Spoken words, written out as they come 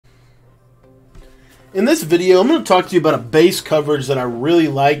In this video, I'm going to talk to you about a base coverage that I really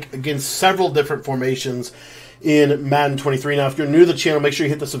like against several different formations in Madden 23. Now, if you're new to the channel, make sure you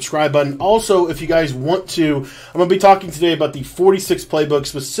hit the subscribe button. Also, if you guys want to, I'm going to be talking today about the 46 playbook,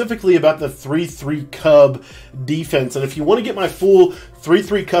 specifically about the 3-3 Cub defense. And if you want to get my full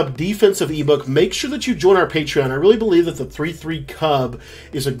 3-3 Cub defensive ebook, make sure that you join our Patreon. I really believe that the 3-3 Cub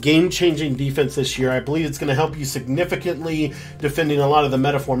is a game-changing defense this year. I believe it's going to help you significantly defending a lot of the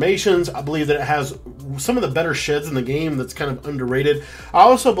meta formations. I believe that it has some of the better sheds in the game that's kind of underrated. I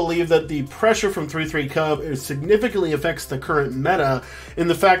also believe that the pressure from 3-3 Cub significantly affects the current meta in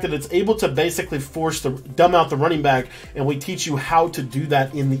the fact that it's able to basically dumb out the running back, and we teach you how to do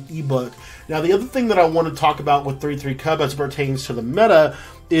that in the ebook. Now, the other thing that I want to talk about with 3-3 Cub as it pertains to the meta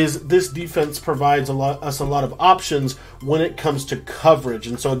is this defense provides us a lot of options when it comes to coverage.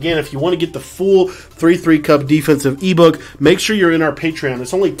 And so again, if you want to get the full 3-3 Cub defensive ebook, make sure you're in our Patreon.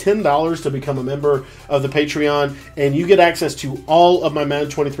 It's only $10 to become a member of the Patreon, and you get access to all of my Madden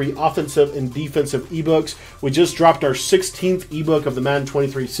 23 offensive and defensive ebooks. We just dropped our 16th ebook of the Madden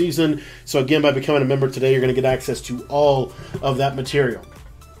 23 season. So again, by becoming a member today, you're going to get access to all of that material.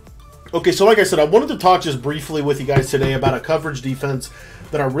 Okay, so like I said, I wanted to talk just briefly with you guys today about a coverage defense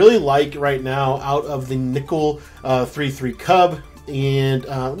that I really like right now out of the nickel 3-3 Cub. And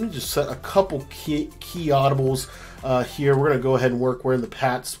let me just set a couple key audibles here. We're going to go ahead and work. We're in the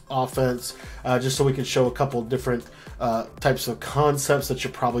Pats offense just so we can show a couple different types of concepts that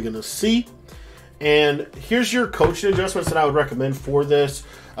you're probably going to see. And here's your coaching adjustments that I would recommend for this.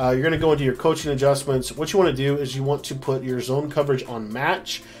 You're going to go into your coaching adjustments. What you want to do is you want to put your zone coverage on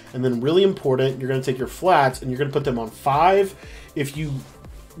match. And then really important, you're going to take your flats and you're going to put them on 5. If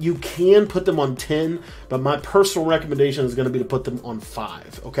you can put them on 10, but my personal recommendation is going to be to put them on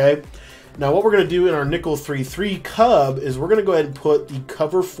 5, okay? Now what we're going to do in our nickel 3-3 Cub is we're going to go ahead and put the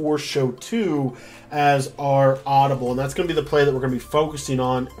cover 4 show 2 as our audible, and that's going to be the play that we're going to be focusing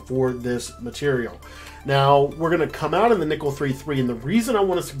on for this material. Now, we're going to come out in the nickel 3-3, and the reason I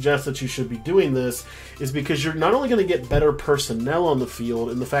want to suggest that you should be doing this is because you're not only going to get better personnel on the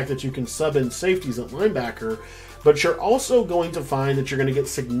field in the fact that you can sub in safeties at linebacker, but you're also going to find that you're going to get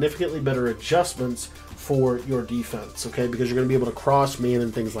significantly better adjustments for your defense, okay, because you're going to be able to cross man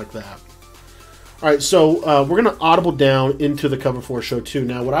and things like that. All right, so we're going to audible down into the cover 4 show 2.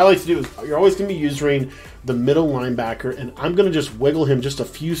 Now, what I like to do is you're always going to be using the middle linebacker, and I'm going to just wiggle him just a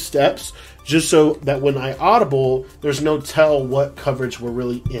few steps just so that when I audible, there's no tell what coverage we're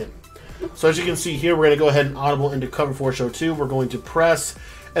really in. So as you can see here, we're going to go ahead and audible into cover 4 show 2. We're going to press,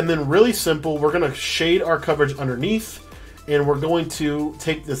 and then really simple, we're going to shade our coverage underneath, and we're going to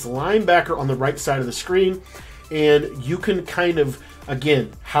take this linebacker on the right side of the screen, and you can kind of,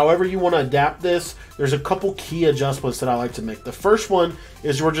 again, however you want to adapt this, there's a couple key adjustments that I like to make. The first one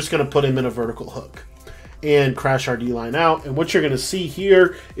is we're just going to put him in a vertical hook and crash our D-line out. And what you're going to see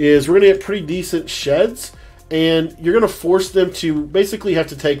here is we're going to get pretty decent sheds, and you're going to force them to basically have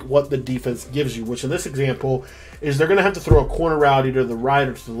to take what the defense gives you, which in this example is they're going to have to throw a corner route either to the right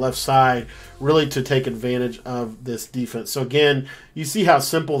or to the left side really to take advantage of this defense. So again, you see how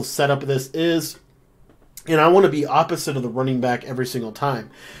simple the setup of this is. And I want to be opposite of the running back every single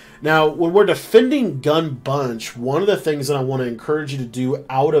time. Now, when we're defending gun bunch, one of the things that I want to encourage you to do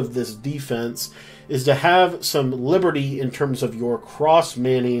out of this defense is to have some liberty in terms of your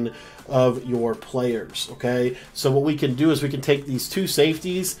cross-manning of your players, okay? So what we can do is we can take these two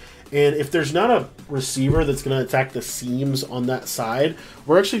safeties, and if there's not a receiver that's going to attack the seams on that side,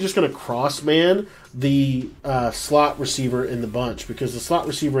 we're actually just going to cross-man the slot receiver in the bunch, because the slot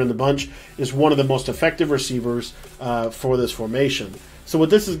receiver in the bunch is one of the most effective receivers for this formation. So what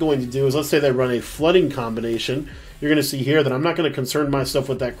this is going to do is, let's say they run a flooding combination, you're going to see here that I'm not going to concern myself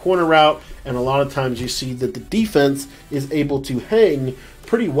with that corner route, and a lot of times you see that the defense is able to hang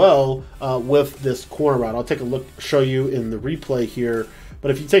pretty well with this corner route. I'll take a look, show you in the replay here,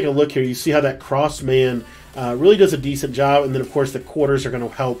 but if you take a look here, you see how that cross man really does a decent job, and then of course the quarters are going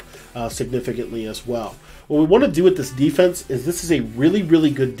to help significantly as well. What we want to do with this defense is this is a really,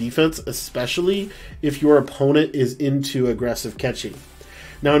 really good defense, especially if your opponent is into aggressive catching.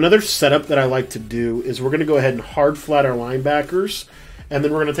 Now, another setup that I like to do is we're going to go ahead and hard flat our linebackers, and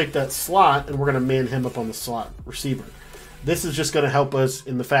then we're going to take that slot and we're going to man him up on the slot receiver. This is just going to help us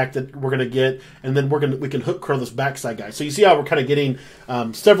in the fact that we're going to get, and then we can hook curl this backside guy. So you see how we're kind of getting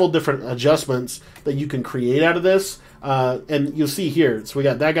several different adjustments that you can create out of this. And you'll see here, so we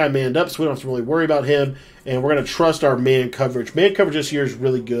got that guy manned up, so we don't have to really worry about him, and we're going to trust our man coverage. Man coverage this year is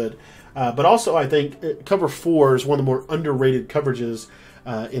really good. But also, I think cover 4 is one of the more underrated coverages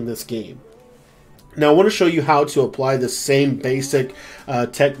in this game. Now, I want to show you how to apply the same basic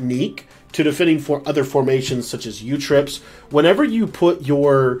technique to defending for other formations such as U-trips. Whenever you put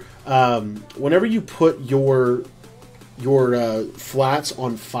your flats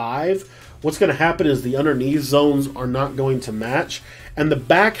on 5, what's going to happen is the underneath zones are not going to match, and the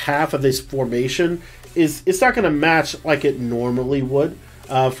back half of this formation it's not going to match like it normally would.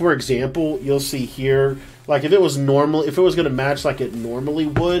 For example, you'll see here, like if it was going to match like it normally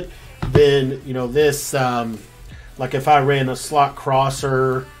would, then this, like if I ran a slot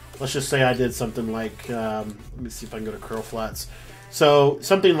crosser, let's just say I did something like, let me see if I can go to curl flats. So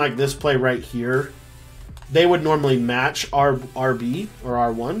something like this play right here, they would normally match RB or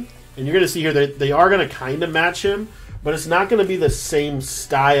R1. And you're going to see here that they are going to kind of match him, but it's not going to be the same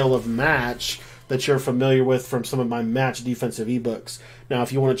style of match that you're familiar with from some of my match defensive ebooks. Now,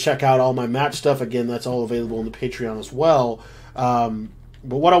 if you want to check out all my match stuff, again, that's all available on the Patreon as well.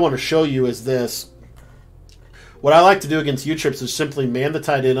 But what I want to show you is this. What I like to do against U-trips is simply man the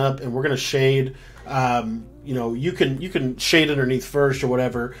tight end up, and we're going to shade. You can shade underneath first or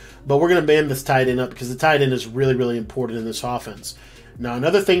whatever, but we're going to man this tight end up because the tight end is really, really important in this offense. Now,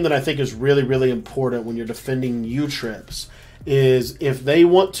 another thing that I think is really, really important when you're defending U-trips is if they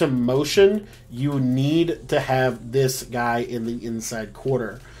want to motion, you need to have this guy in the inside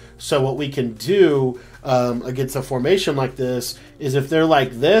quarter. So what we can do against a formation like this is if they're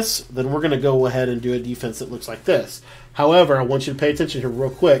like this, then we're going to go ahead and do a defense that looks like this. However, I want you to pay attention here real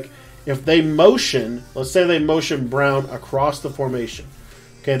quick. If they motion, let's say they motion Brown across the formation.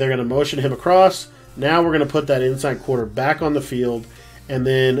 Okay, they're going to motion him across. Now we're going to put that inside quarter back on the field. And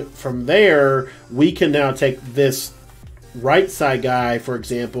then from there, we can now take this right side guy, for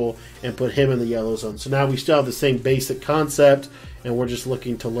example, and put him in the yellow zone. So now we still have the same basic concept, and we're just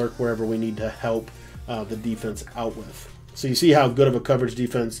looking to lurk wherever we need to help the defense out with. So you see how good of a coverage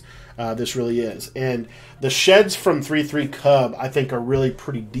defense this really is. And the sheds from 3-3 Cub, I think, are really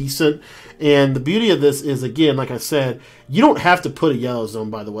pretty decent. And the beauty of this is, again, like I said, you don't have to put a yellow zone,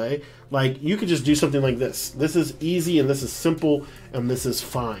 by the way. Like, you could just do something like this. This is easy, and this is simple, and this is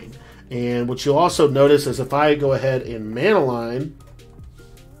fine. And what you'll also notice is if I go ahead and man align,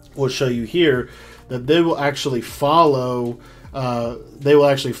 we'll show you here that they will actually follow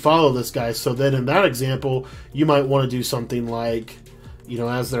this guy. So then in that example, you might want to do something like,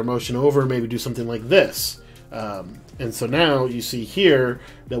 as they're motion over, maybe do something like this. And so now you see here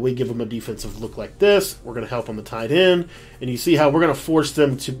that we give them a defensive look like this. We're going to help on the tight end. And you see how we're going to force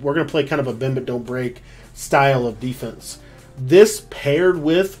them to, we're going to play kind of a bend but don't break style of defense. This paired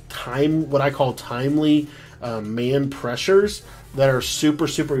with what I call timely man pressures that are super,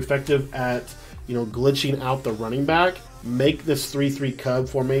 super effective at, glitching out the running back, make this 3-3 Cub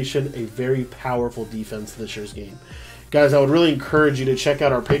formation a very powerful defense this year's game. Guys, I would really encourage you to check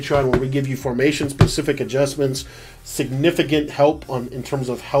out our Patreon where we give you formation-specific adjustments, significant help in terms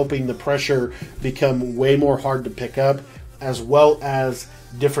of helping the pressure become way more hard to pick up, as well as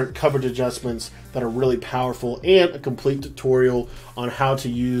different coverage adjustments that are really powerful, and a complete tutorial on how to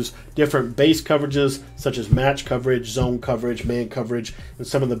use different base coverages such as match coverage, zone coverage, man coverage, and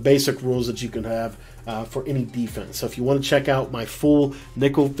some of the basic rules that you can have for any defense. So if you want to check out my full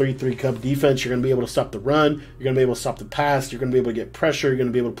nickel 3-3 Cub defense, you're going to be able to stop the run, you're going to be able to stop the pass, you're going to be able to get pressure, you're going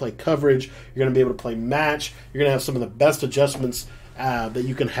to be able to play coverage, you're going to be able to play match, you're going to have some of the best adjustments that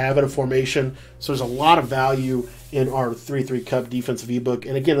you can have in a formation. So there's a lot of value in our 3-3 Cub defensive ebook.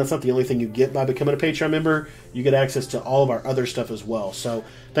 And again, that's not the only thing you get by becoming a Patreon member. You get access to all of our other stuff as well. So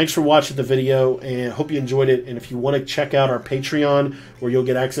thanks for watching the video, and hope you enjoyed it. And if you want to check out our Patreon, where you'll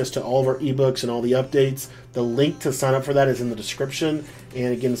get access to all of our ebooks and all the updates, the link to sign up for that is in the description.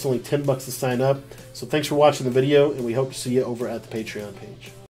 And again, it's only $10 to sign up. So thanks for watching the video, and we hope to see you over at the Patreon page.